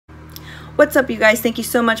What's up, you guys? Thank you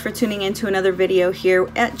so much for tuning in to another video here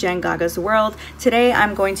at Jen Gaga's World. Today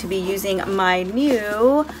I'm going to be using my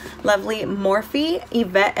new lovely Morphe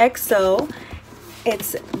evettexo.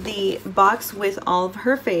 It's the box with all of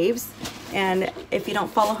her faves, and if you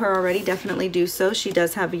don't follow her already, definitely do so. She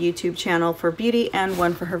does have a YouTube channel for beauty and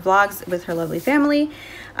one for her vlogs with her lovely family.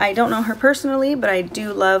 I don't know her personally, but I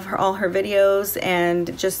do love all her videos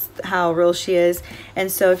and just how real she is. And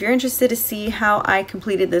so if you're interested to see how I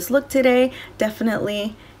completed this look today,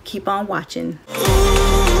 definitely keep on watching.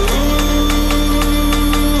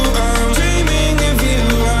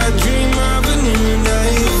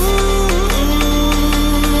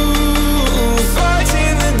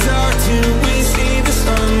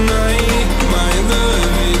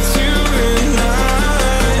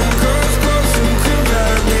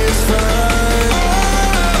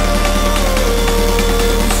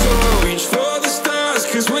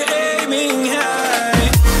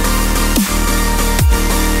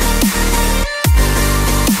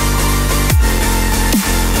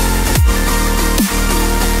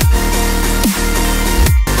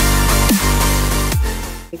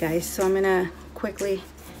 Guys, so I'm gonna quickly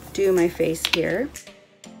do my face here.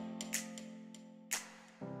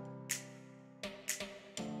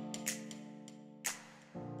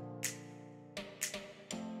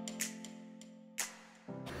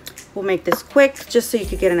 We'll make this quick just so you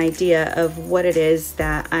could get an idea of what it is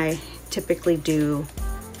that I typically do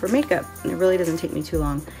for makeup, and it really doesn't take me too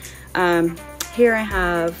long. Here I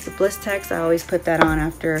have the Blistex. I always put that on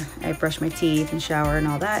after I brush my teeth and shower and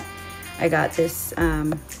all that. I got this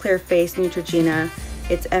Clear Face Neutrogena.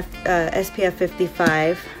 It's SPF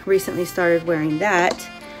 55. Recently started wearing that.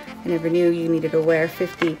 I never knew you needed to wear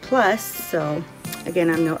 50 plus, so again,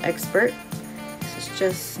 I'm no expert. This is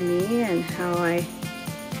just me and how I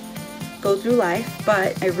go through life,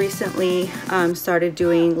 but I recently started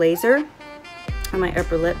doing laser on my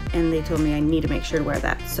upper lip, and they told me I need to make sure to wear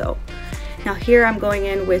that. So now here I'm going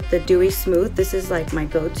in with the Dewy Smooth. This is like my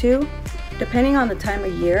go-to. Depending on the time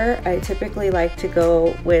of year, I typically like to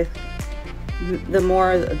go with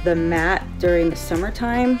the matte during the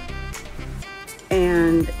summertime,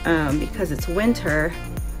 and because it's winter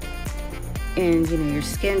and you know your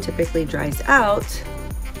skin typically dries out,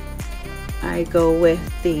 I go with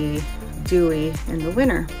the dewy in the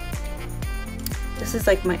winter. This is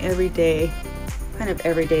like my everyday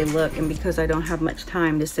look, and because I don't have much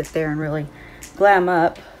time to sit there and really glam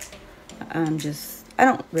up, I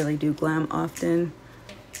don't really do glam often,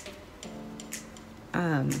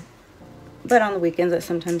 but on the weekends I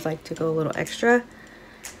sometimes like to go a little extra.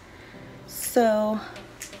 So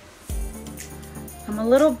I'm a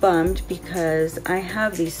little bummed because I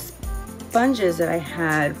have these sponges that I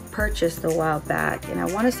had purchased a while back, and I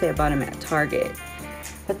want to say I bought them at Target,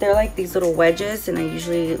 but they're like these little wedges, and I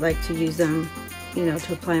usually like to use them, you know,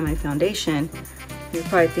 to apply my foundation. You're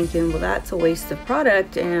probably thinking, well, that's a waste of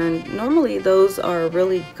product, and normally those are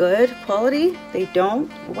really good quality. They don't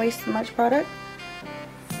waste much product,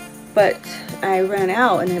 but I ran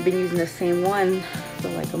out and I've been using the same one for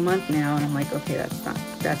like a month now, and I'm like, okay,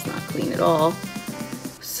 that's not clean at all.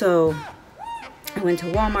 So I went to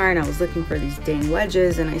Walmart and I was looking for these dang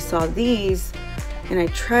wedges, and I saw these, and I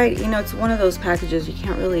tried, you know, it's one of those packages you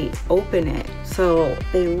can't really open it, so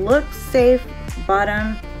they look safe,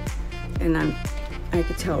 bottom, and I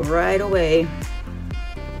could tell right away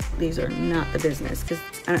these are not the business,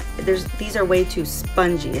 because these are way too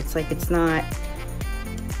spongy. It's like it's not,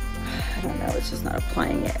 I don't know, it's just not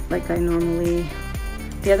applying it like I normally.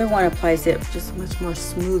 The other one applies it just much more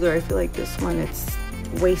smoother. I feel like this one, it's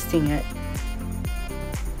wasting it.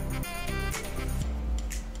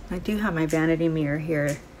 I do have my vanity mirror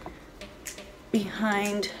here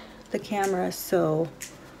behind the camera, so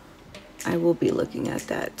I will be looking at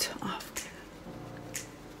that often.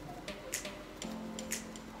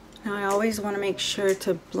 Now I always want to make sure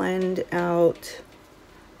to blend out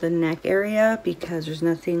the neck area, because there's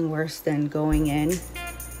nothing worse than going in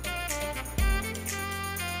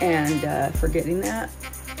and forgetting that.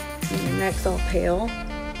 And your neck's all pale.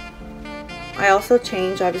 I also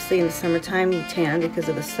change, obviously in the summertime you tan because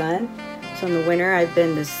of the sun. So in the winter I've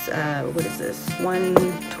been this, what is this,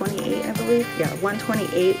 128 I believe? Yeah,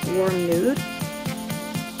 128 warm nude.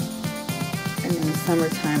 And in the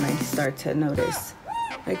summertime I start to notice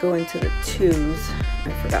I go into the 2s.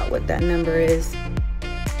 I forgot what that number is.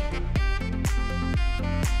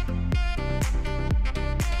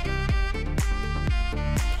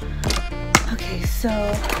 Okay, so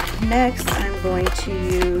next I'm going to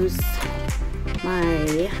use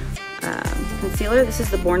my concealer. This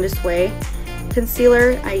is the Born This Way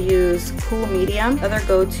concealer. I use Cool Medium. Other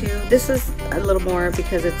go-to, this is a little more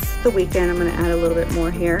because it's the weekend. I'm gonna add a little bit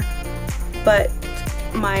more here. But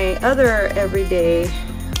my other everyday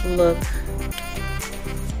look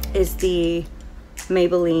is the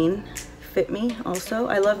Maybelline Fit Me also.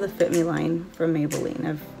 I love the Fit Me line from Maybelline.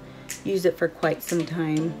 I've used it for quite some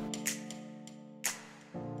time.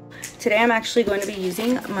 Today I'm actually going to be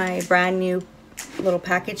using my brand new little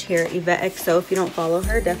package here, evettexo. If you don't follow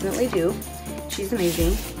her, definitely do. She's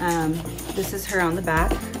amazing. This is her on the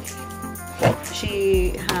back.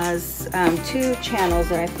 She has 2 channels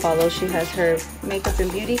that I follow. She has her makeup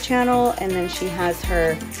and beauty channel, and then she has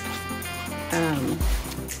her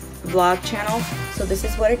vlog channel. So this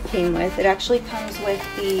is what it came with. It actually comes with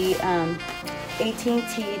the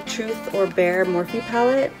AT&T Truth or Bare Morphe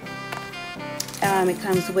palette. It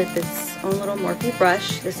comes with its own little Morphe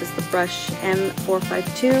brush. This is the brush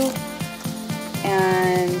M452,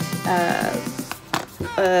 and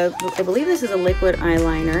I believe this is a liquid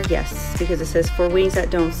eyeliner. Yes, because it says for wings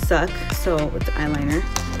that don't suck, so it's eyeliner.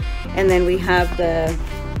 And then we have the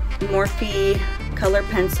Morphe color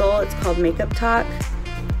pencil. It's called Makeup Talk,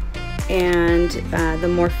 and the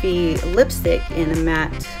Morphe lipstick in a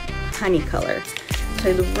matte honey color. So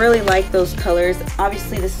I really like those colors.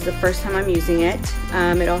 Obviously, this is the first time I'm using it.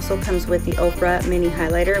 It also comes with the Ofra mini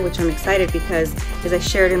highlighter, which I'm excited because, as I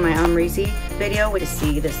shared in my Amrizi video, to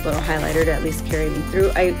see this little highlighter to at least carry me through.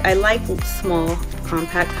 I like small,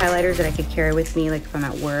 compact highlighters that I could carry with me, like if I'm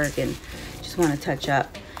at work and just want to touch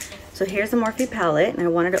up. So here's the Morphe palette, and I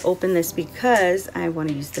wanted to open this because I want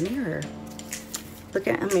to use the mirror. Look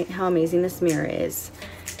at how amazing this mirror is.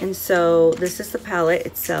 And so this is the palette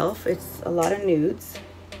itself. It's a lot of nudes.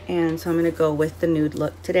 And so I'm gonna go with the nude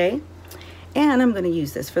look today. And I'm gonna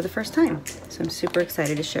use this for the first time. So I'm super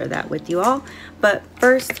excited to share that with you all. But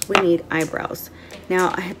first, we need eyebrows.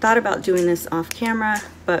 Now, I had thought about doing this off camera,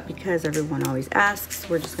 but because everyone always asks,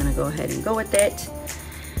 we're just gonna go ahead and go with it.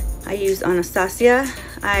 I use Anastasia.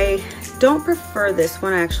 I don't prefer this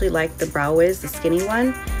one. I actually like the Brow Wiz, the skinny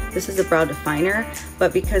one. This is a brow definer,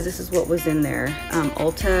 but because this is what was in there,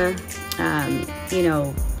 Ulta, you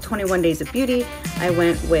know, 21 Days of Beauty, I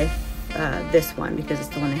went with this one because it's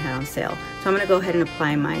the one they had on sale. So I'm gonna go ahead and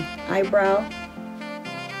apply my eyebrow.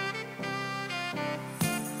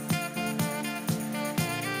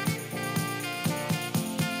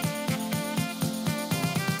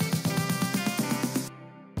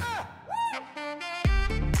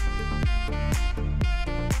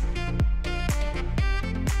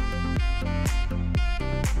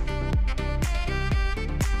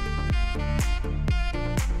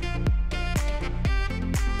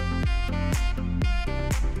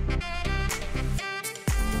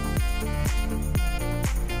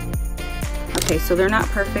 Okay, so they're not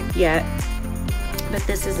perfect yet, but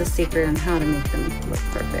this is a secret on how to make them look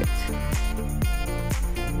perfect.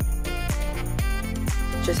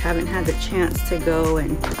 Just haven't had the chance to go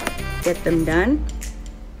and get them done.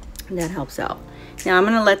 That helps out. Now I'm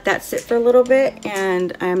gonna let that sit for a little bit,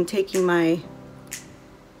 and I'm taking my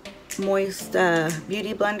moist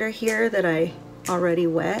beauty blender here that I already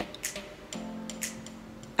wet.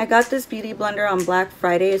 I got this beauty blender on Black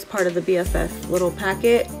Friday as part of the BFF little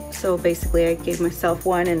packet. So basically I gave myself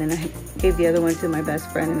one, and then I gave the other one to my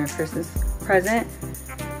best friend in her Christmas present.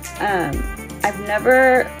 I've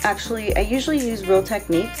never actually, I usually use Real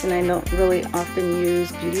Techniques, and I don't really often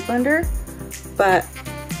use Beauty Blender, but,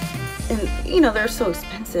 and you know, they're so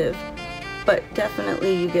expensive, but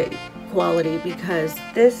definitely you get quality because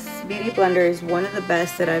this Beauty Blender is one of the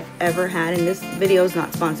best that I've ever had, and this video is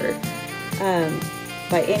not sponsored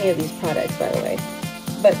by any of these products, by the way.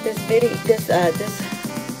 But this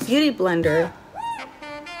Beauty Blender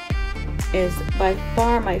is by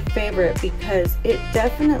far my favorite because it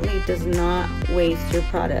definitely does not waste your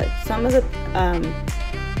product. Some of the,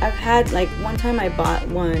 I've had, like, one time I bought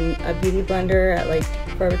a Beauty Blender at like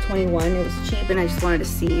Forever 21. It was cheap, and I just wanted to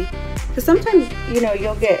see. Because sometimes, you know,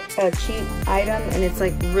 you'll get a cheap item and it's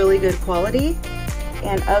like really good quality.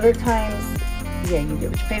 And other times, yeah, you get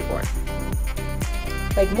what you pay for.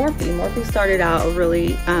 Like Morphe started out a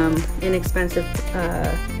really inexpensive,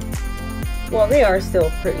 well, they are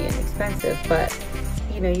still pretty inexpensive, but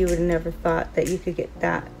you know, you would have never thought that you could get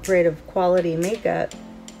that great of quality makeup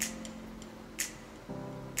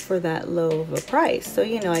for that low of a price. So,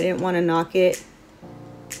 you know, I didn't want to knock it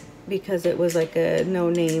because it was like a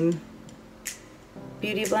no-name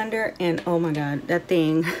beauty blender. And oh my god, that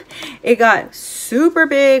thing, it got super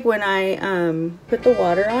big when I put the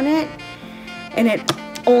water on it, and it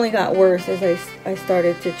only got worse as I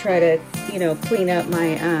started to try to, you know, clean up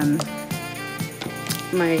my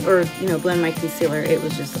blend my concealer. It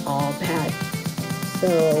was just all bad.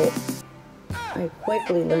 So I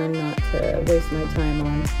quickly learned not to waste my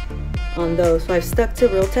time on those. So I've stuck to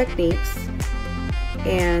Real Techniques,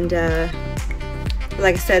 and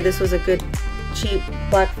like I said, this was a good cheap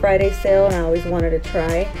Black Friday sale, and I always wanted to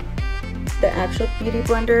try the actual Beauty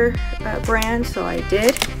Blender brand, so I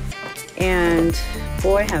did, and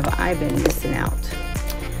boy have I been missing out.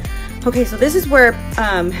 Okay, so this is where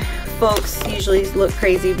folks usually look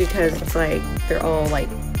crazy because it's like they're all like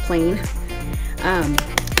plain,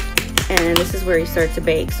 and this is where you start to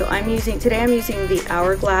bake. So today I'm using the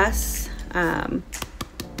Hourglass, and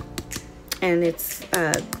it's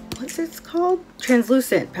what's it called?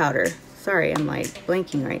 Translucent powder. Sorry, I'm like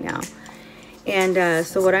blanking right now. And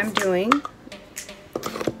so what I'm doing,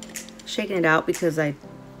 shaking it out because I'm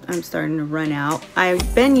starting to run out.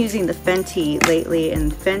 I've been using the Fenty lately,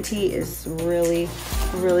 and Fenty is really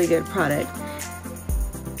good product.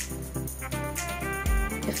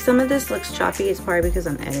 If some of this looks choppy, it's probably because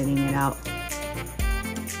I'm editing it out.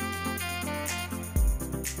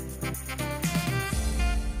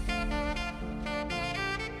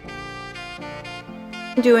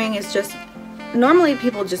 What I'm doing is just, normally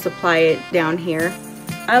people just apply it down here.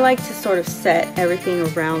 I like to sort of set everything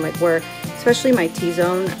around, like where, especially my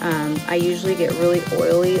T-zone, I usually get really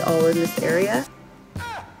oily all in this area.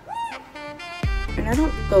 And I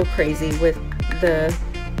don't go crazy with the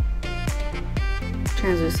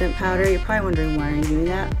translucent powder. You're probably wondering why I'm doing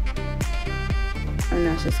that. And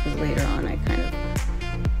that's just because later on I kind of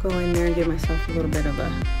go in there and give myself a little bit of a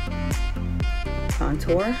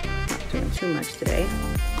contour. Not doing too much today.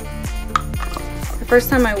 The first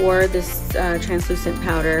time I wore this translucent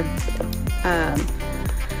powder,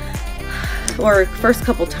 or first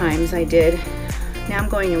couple times I did. Now I'm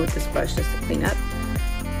going in with this brush just to clean up.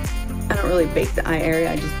 I don't really bake the eye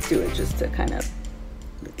area, I just do it just to kind of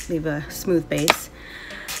leave a smooth base.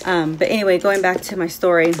 But anyway, going back to my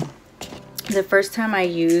story, the first time I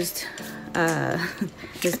used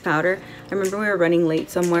this powder, I remember we were running late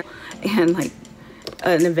somewhere and like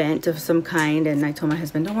an event of some kind, and I told my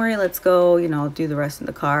husband, don't worry, let's go, you know, I'll do the rest in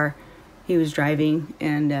the car. He was driving,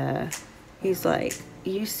 and he's like,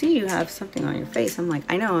 you see you have something on your face. I'm like,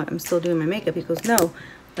 I know, I'm still doing my makeup. He goes, no,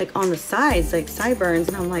 like on the sides, like sideburns.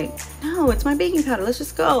 And I'm like, no, it's my baking powder, let's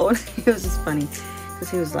just go. And it was just funny because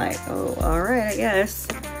he was like, oh, all right, I guess.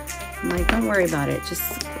 I'm like, don't worry about it,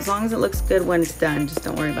 just as long as it looks good when it's done, just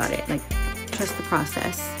don't worry about it. Like, trust the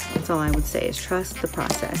process. That's all I would say, is trust the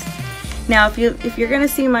process. Now, if you're gonna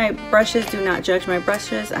see my brushes, do not judge my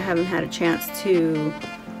brushes. I haven't had a chance to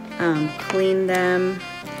clean them,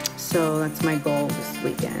 so that's my goal this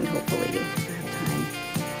weekend, hopefully, if I have time.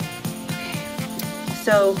 Okay.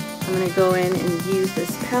 So I'm gonna go in and use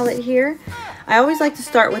this palette here. I always like to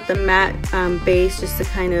start with the matte base just to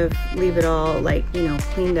kind of leave it all, like, you know,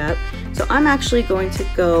 cleaned up. So I'm actually going to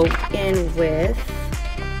go in with,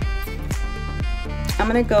 I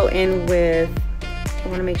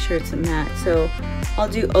want to make sure it's a matte, so I'll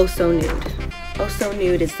do Oh So Nude. Oh So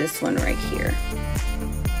Nude is this one right here.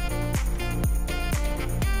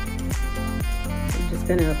 I'm just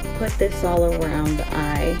gonna put this all around the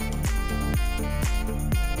eye.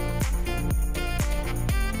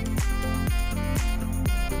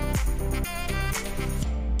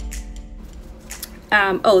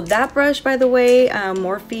 Oh, that brush, by the way,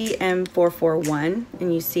 Morphe M441,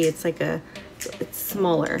 and you see it's like it's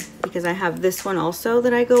smaller because I have this one also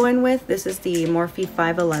that I go in with. This is the Morphe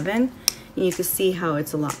 511, and you can see how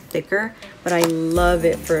it's a lot thicker, but I love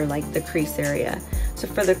it for like the crease area. So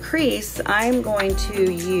for the crease, I'm going to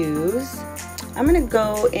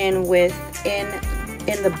go in with in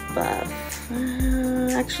the buff.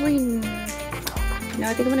 Actually, no,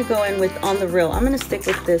 I think I'm gonna go in with On The Real. I'm gonna stick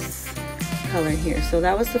with this color here. So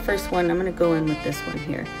that was the first one. I'm gonna go in with this one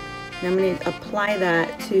here, and I'm gonna apply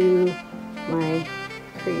that to my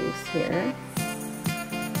crease here.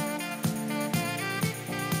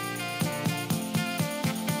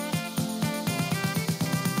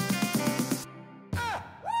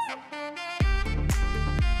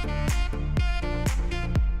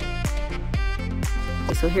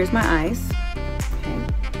 Okay, so here's my eyes. Okay,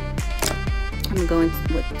 I'm going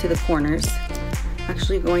to the corners. I'm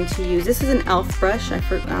actually going to use, this is an e.l.f. brush. I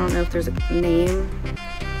don't know if there's a name.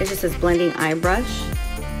 It just says blending eye brush.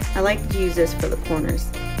 I like to use this for the corners.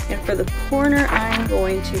 And for the corner, I'm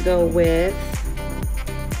going to go with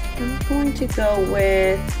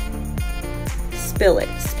Spill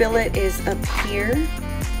It. Spill It is up here.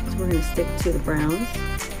 So we're gonna stick to the browns.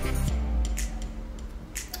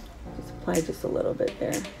 Just apply just a little bit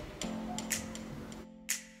there.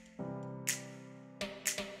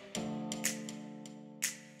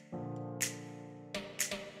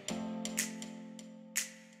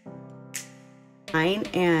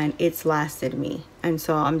 and it's lasted me, and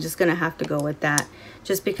so I'm just gonna have to go with that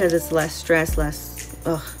just because it's less stress, less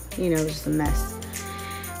you know, just a mess.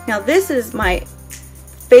 Now this is my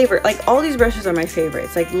favorite. Like, all these brushes are my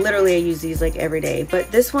favorites. Like, literally I use these like every day,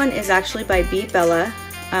 but this one is actually by Bella.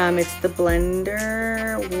 It's the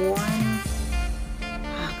blender one.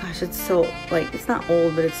 Oh gosh, it's so, like, it's not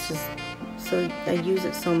old, but it's just so, I use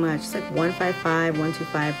it so much. It's like 155,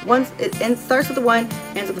 125. And it starts with a 1,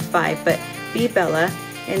 ends with a 5, but Bella,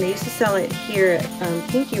 and they used to sell it here at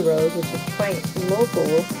Pinky Rose, which is quite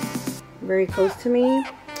local, very close to me.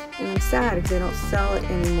 And I'm sad because they don't sell it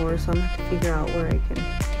anymore, so I'm gonna have to figure out where I can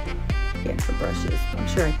get her brushes. I'm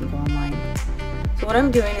sure I can go online. So what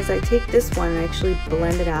I'm doing is I take this one and I actually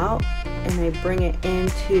blend it out, and I bring it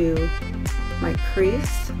into my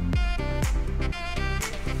crease.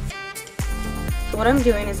 So what I'm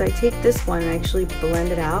doing is I take this one and I actually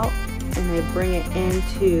blend it out, and I bring it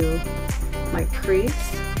into my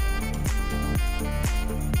crease.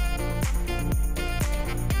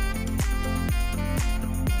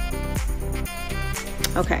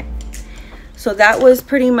 Okay, so that was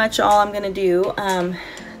pretty much all I'm gonna do.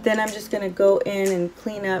 Then I'm just gonna go in and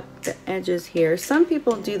clean up the edges here. Some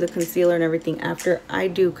people do the concealer and everything after. I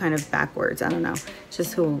do kind of backwards. I don't know,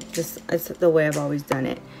 just it's the way I've always done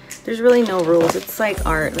it. There's really no rules. It's like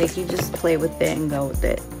art. Like, you just play with it and go with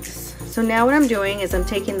it. So now what I'm doing is I'm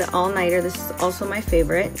taking the All Nighter. This is also my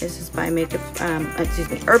favorite. This is by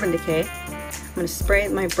Urban Decay. I'm gonna spray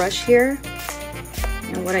my brush here.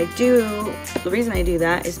 And what I do, the reason I do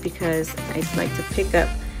that is because I like to pick up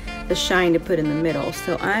the shine to put in the middle.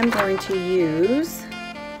 So I'm going to use,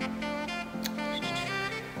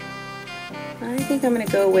 I think I'm going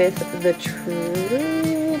to go with the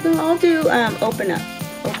True, I'll do Open Up.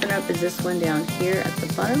 Open Up is this one down here at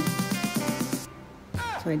the bottom.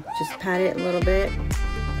 So I just pat it a little bit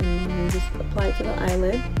and just apply it to the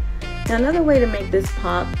eyelid. Now another way to make this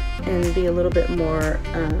pop and be a little bit more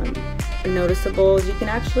noticeable is you can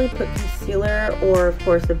actually put concealer, or of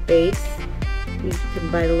course a base. You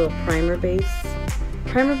can buy the little primer base.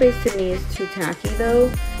 Primer base to me is too tacky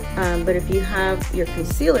though, but if you have your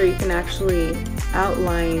concealer, you can actually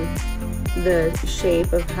outline the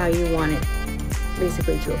shape of how you want it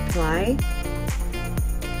basically to apply.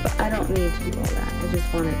 But I don't need to do all that. I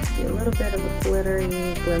just want it to be a little bit of a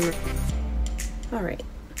glittery glimmer. Alright,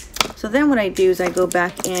 so then what I do is I go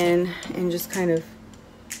back in and just kind of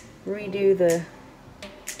redo the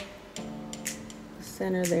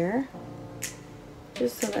center there,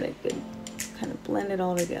 just so that it could kind of blend it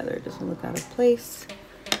all together. It doesn't look out of place.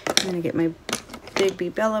 I'm gonna get my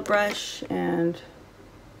big Bella brush and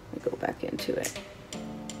I go back into it.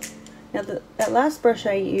 Now that last brush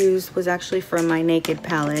I used was actually from my Naked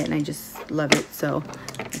palette, and I just love it, so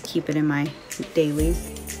I keep it in my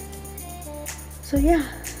dailies. So yeah,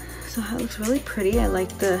 so it looks really pretty. I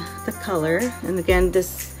like the color, and again,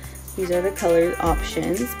 these are the color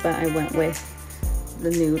options, but I went with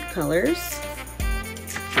the nude colors.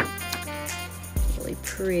 Really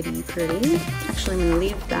pretty. Actually, I'm gonna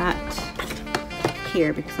leave that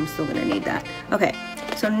here because I'm still gonna need that. Okay,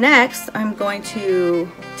 so next I'm going to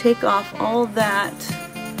take off all that,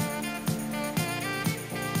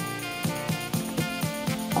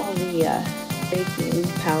 all the baking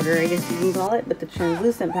powder, I guess you can call it, but the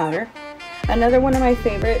translucent powder. Another one of my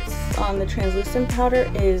favorites on the translucent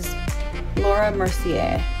powder is Laura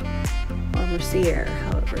Mercier, or Mercier,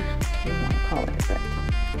 however you want to call it, but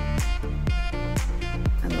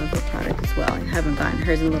I love her product as well. I haven't gotten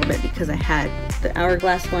hers in a little bit because I had the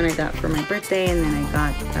Hourglass one I got for my birthday, and then I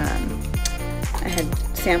got, I had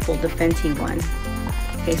sampled the Fenty one.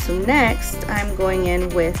 Okay, so next I'm going in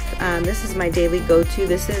with, this is my daily go-to.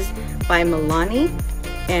 This is by Milani,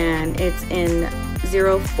 and it's in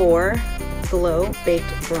 04 Glow Baked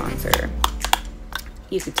Bronzer.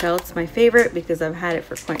 You could tell it's my favorite because I've had it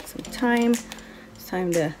for quite some time. It's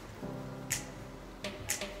time to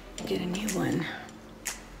get a new one.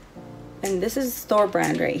 And this is store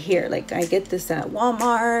brand right here. Like, I get this at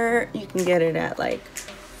Walmart. You can get it at like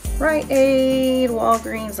Rite Aid,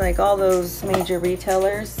 Walgreens, like all those major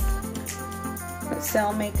retailers that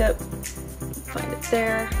sell makeup. Find it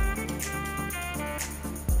there.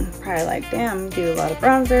 Probably like, damn, do a lot of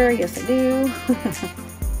bronzer. Yes, I do.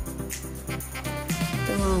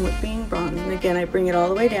 Nothing wrong with being bronze. And again, I bring it all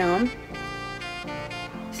the way down.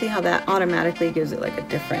 See how that automatically gives it like a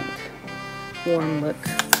different warm look.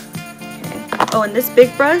 Okay. Oh, and this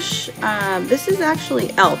big brush, this is actually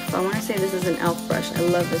e.l.f. I want to say this is an e.l.f. brush. I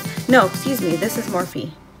love this. No, excuse me, this is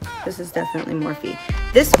Morphe. This is definitely Morphe.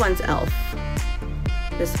 This one's e.l.f.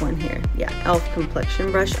 This one here, yeah, e.l.f.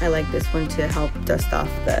 complexion brush. I like this one to help dust off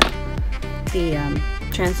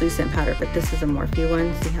translucent powder, but this is a Morphe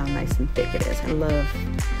one. See how nice and thick it is. I love,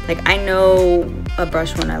 like, I know a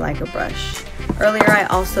brush when I like a brush. Earlier I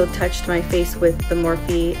also touched my face with the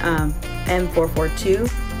Morphe M442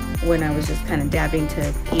 when I was just kind of dabbing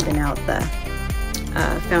to even out the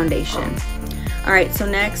foundation. All right, so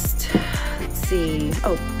next, let's see.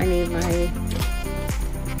 Oh, I need my,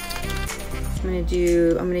 I'm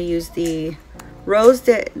gonna use the Rose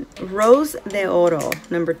de Oro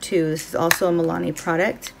number 2. This is also a Milani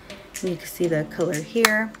product. And you can see the color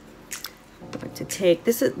here. I'm going to take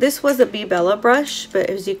this was a B Bella brush, but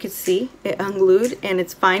as you can see, it unglued, and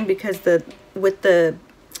it's fine because with the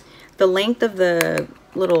length of the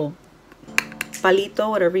little palito,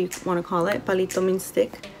 whatever you want to call it, palito means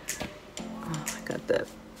stick. Oh, I got the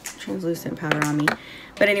translucent powder on me.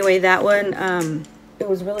 But anyway, that one it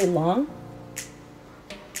was really long,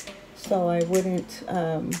 so I wouldn't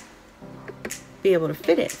be able to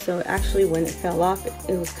fit it. So actually when it fell off,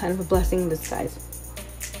 it was kind of a blessing in disguise.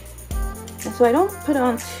 And so I don't put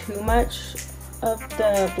on too much of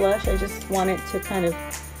the blush. I just want it to kind of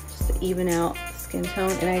just even out skin tone.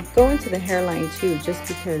 And I go into the hairline too, just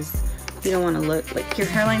because you don't want to look like your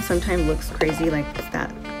hairline sometimes looks crazy, like it's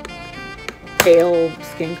that pale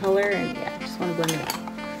skin color. And yeah, I just want to blend it out.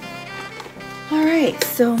 All right,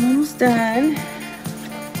 so I'm almost done.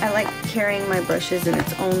 I like carrying my brushes in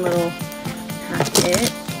its own little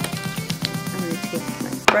packet. I'm going to take my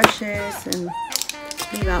brushes and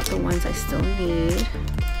leave out the ones I still need.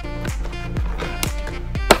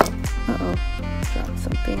 Uh-oh, dropped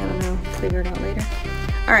something, I don't know, figure it out later.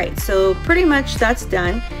 All right, so pretty much that's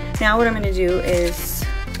done. Now what I'm going to do is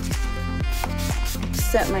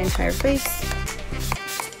set my entire face.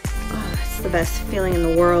 Oh, it's the best feeling in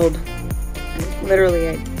the world. Literally,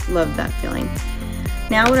 I love that feeling.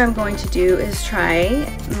 Now what I'm going to do is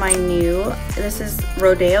try my new, this is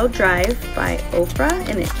Rodeo Drive by Ofra,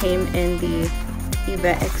 and it came in the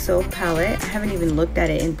evettexo palette. I haven't even looked at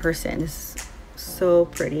it in person. This is so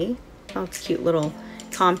pretty. Oh, it's a cute little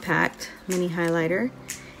compact mini highlighter.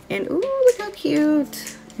 And ooh, look how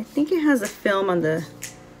cute. I think it has a film on the,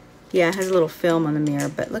 yeah, it has a little film on the mirror,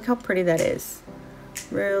 but look how pretty that is.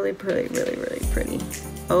 Really pretty, really, really pretty.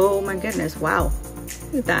 Oh my goodness, wow.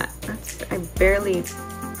 Look at that. I barely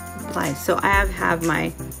applied. So I have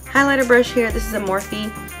my highlighter brush here. This is a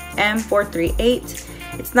Morphe M438.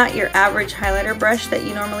 It's not your average highlighter brush that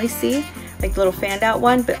you normally see, like the little fanned out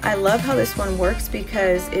one, but I love how this one works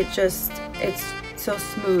because it's so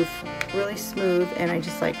smooth, really smooth, and I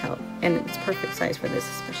just like how, and it's perfect size for this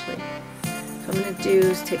especially. So what I'm gonna do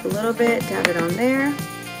is take a little bit, dab it on there.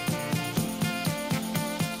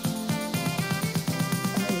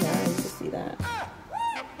 Oh yeah, you can see that.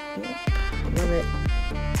 Yep, love it.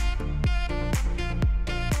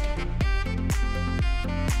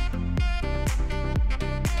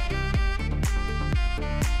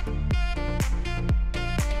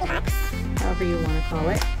 However you want to call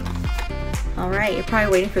it. All right, you're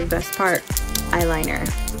probably waiting for the best part, eyeliner.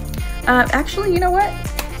 Actually, you know what?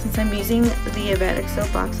 Since I'm using the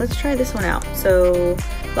evettexo box, let's try this one out. So,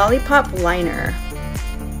 Lollipop Liner.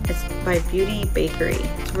 It's by Beauty Bakery.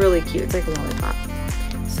 It's really cute. It's like a lollipop.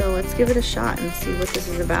 So let's give it a shot and see what this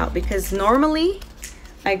is about. Because normally,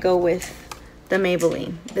 I go with the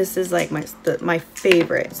Maybelline. This is like my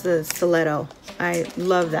favorite. It's the Stiletto. I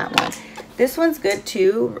love that one. This one's good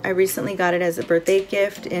too. I recently got it as a birthday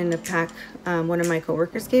gift in a pack one of my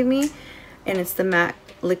coworkers gave me, and it's the matte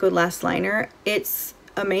liquid lash liner. It's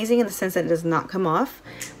amazing in the sense that it does not come off,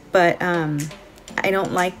 but I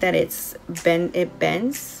don't like that it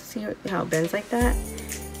bends. See how it bends like that?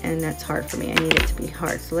 And that's hard for me. I need it to be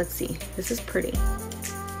hard. So let's see. This is pretty.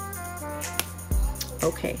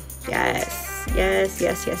 Okay. Yes. Yes,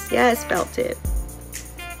 yes, yes, yes. Felt it.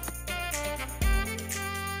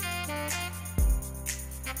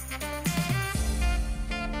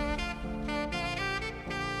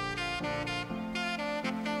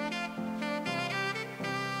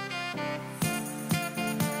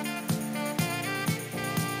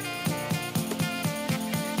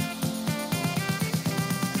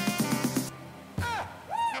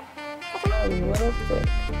 A little thick.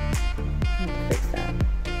 I'm gonna fix that.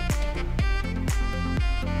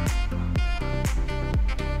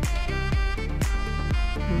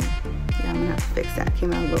 Yeah, I'm gonna have to fix that.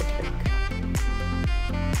 Came out a little thick.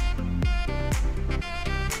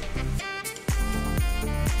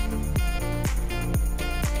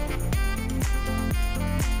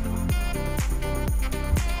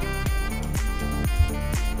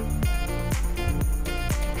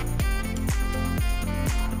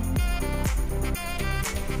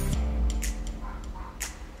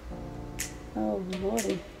 Oh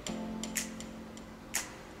lordy.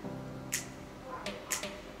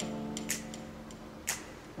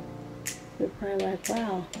 They're probably like,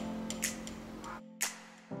 wow.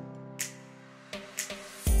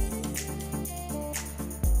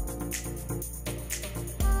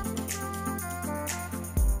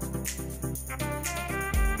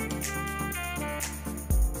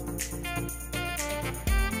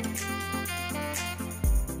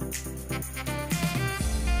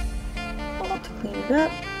 To clean it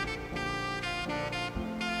up.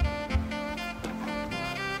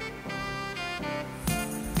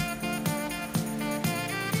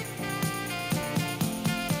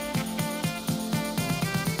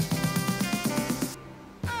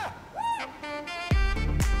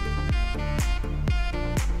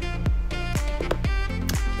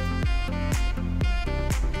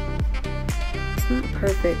 Not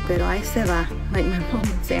perfect, pero ahí se va. Like my mom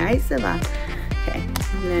would say, ahí se va. Okay,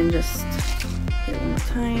 and then just get it one more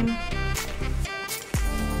time.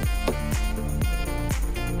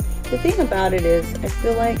 The thing about it is, I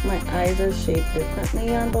feel like my eyes are shaped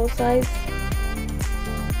differently on both sides.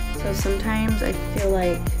 So sometimes I feel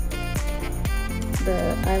like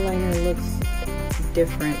the eyeliner looks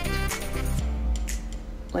different.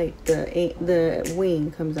 Like the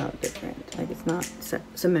wing comes out different. Like it's not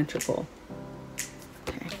symmetrical.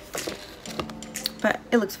 But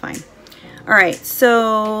it looks fine. All right,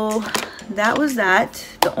 so that was that.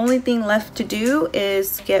 The only thing left to do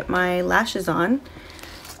is get my lashes on,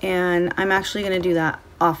 and I'm actually gonna do that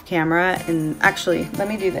off camera. And actually, let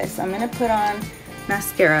me do this. I'm gonna put on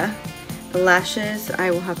mascara. The lashes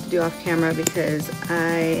I will have to do off camera because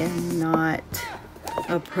I am not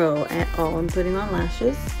a pro at all in putting on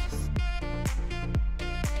lashes.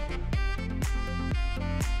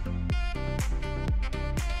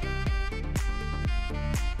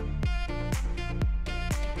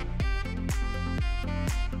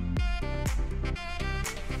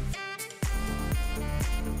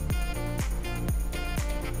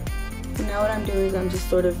 Now what I'm doing is I'm just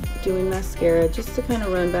sort of doing mascara just to kind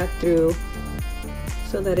of run back through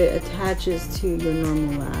so that it attaches to your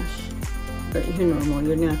normal lash, or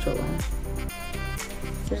your natural lash.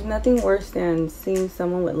 There's nothing worse than seeing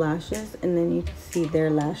someone with lashes and then you can see their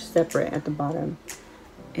lash separate at the bottom.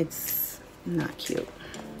 It's not cute.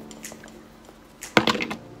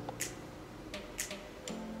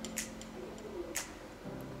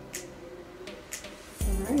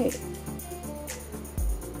 Alright.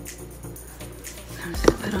 I'm just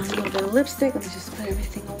gonna put on a little bit of lipstick. Let me just put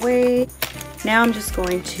everything away. Now I'm just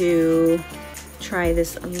going to try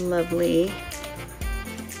this lovely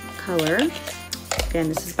color. Again,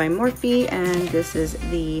 this is by Morphe, and this is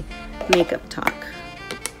the Makeup Talk.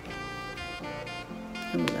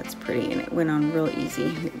 Ooh, that's pretty, and it went on real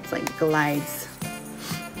easy. It's like glides.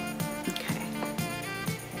 Okay.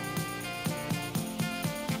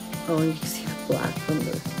 Oh, you can see the black from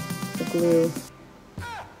the glue.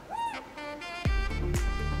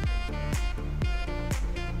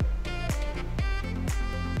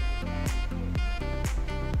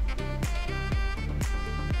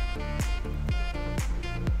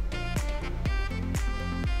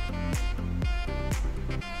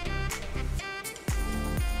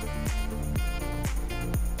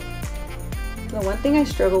 The one thing I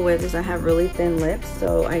struggle with is I have really thin lips,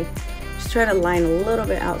 so I just try to line a little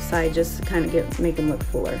bit outside just to kind of make them look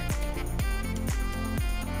fuller.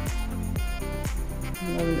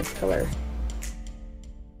 I'm loving this color.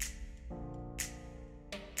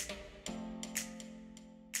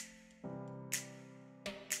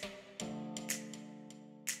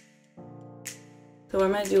 So what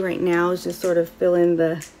I'm going to do right now is just sort of fill in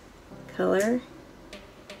the color.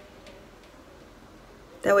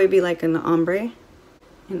 That way it'd be like an ombre.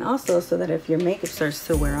 And also so that if your makeup starts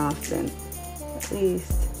to wear off, then at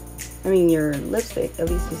least, I mean your lipstick, at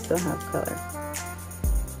least you still have color.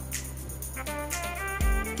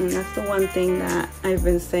 And that's the one thing that I've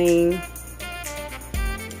been saying,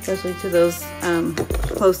 especially to those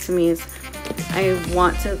close to me, is I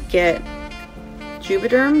want to get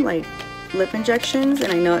Juvederm, like lip injections.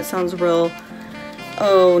 And I know it sounds real,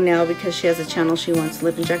 oh, now because she has a channel she wants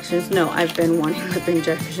lip injections. No, I've been wanting lip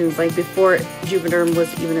injections like before Juvederm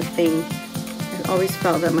was even a thing. I always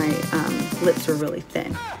felt that my lips were really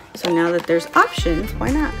thin. So now that there's options, why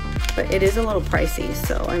not? But it is a little pricey,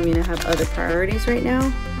 so I mean I have other priorities right now.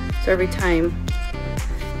 So every time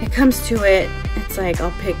it comes to it, it's like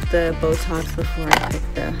I'll pick the Botox before I pick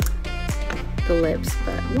the lips.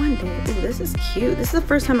 But one day, ooh, this is cute. This is the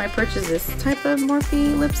first time I purchased this type of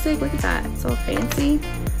Morphe lipstick. Look at that, it's all fancy.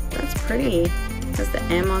 That's pretty. Has the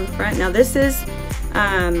M on the front. Now this is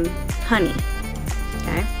honey.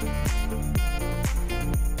 Okay.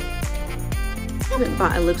 I haven't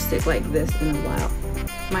bought a lipstick like this in a while.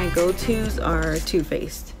 My go-tos are Too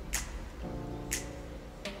Faced.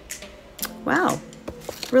 wow,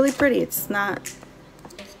 really pretty. It's not,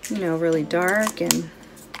 you know, really dark, and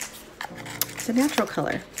it's a natural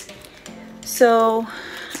color. So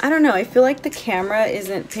I don't know, I feel like the camera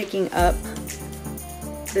isn't picking up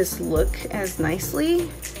this look as nicely,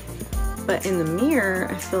 but in the mirror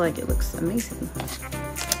I feel like it looks amazing.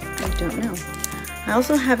 I don't know. I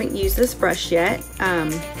also haven't used this brush yet,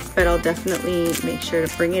 but I'll definitely make sure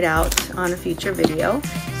to bring it out on a future video.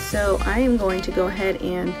 So I am going to go ahead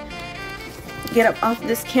and get up off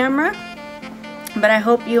this camera, but I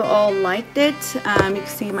hope you all liked it. You can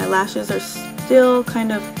see my lashes are still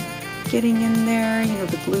kind of getting in there, you know,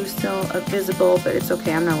 the glue's still visible, but it's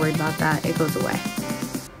okay, I'm not worried about that, it goes away.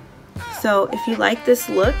 So if you like this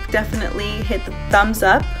look, definitely hit the thumbs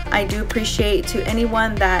up. I do appreciate to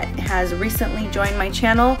anyone that has recently joined my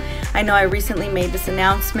channel. I know I recently made this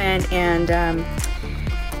announcement, and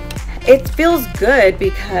it feels good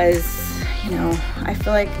because, you know, I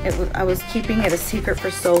feel like I was keeping it a secret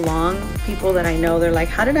for so long. People that I know, they're like,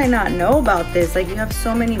 how did I not know about this? Like, you have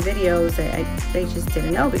so many videos that they just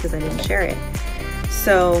didn't know because I didn't share it.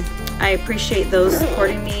 So I appreciate those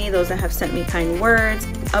supporting me, those that have sent me kind words,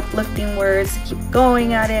 uplifting words, keep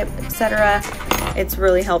going at it, etc. It's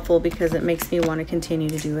really helpful because it makes me want to continue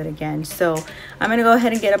to do it again. So I'm gonna go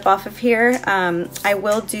ahead and get up off of here. I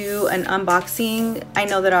will do an unboxing. I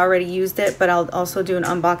know that I already used it, but I'll also do an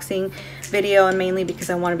unboxing video, and mainly because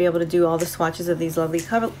I want to be able to do all the swatches of these lovely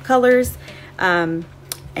colors. And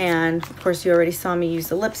of course you already saw me use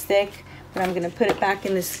the lipstick, but I'm gonna put it back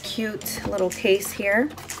in this cute little case here,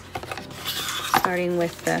 starting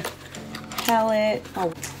with the palette.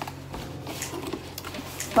 Oh,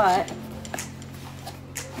 but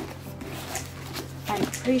I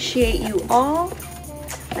appreciate you all.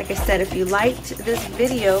 Like I said, if you liked this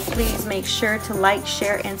video, please make sure to like,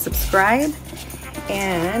 share, and subscribe,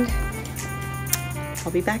 and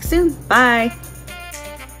I'll be back soon. Bye.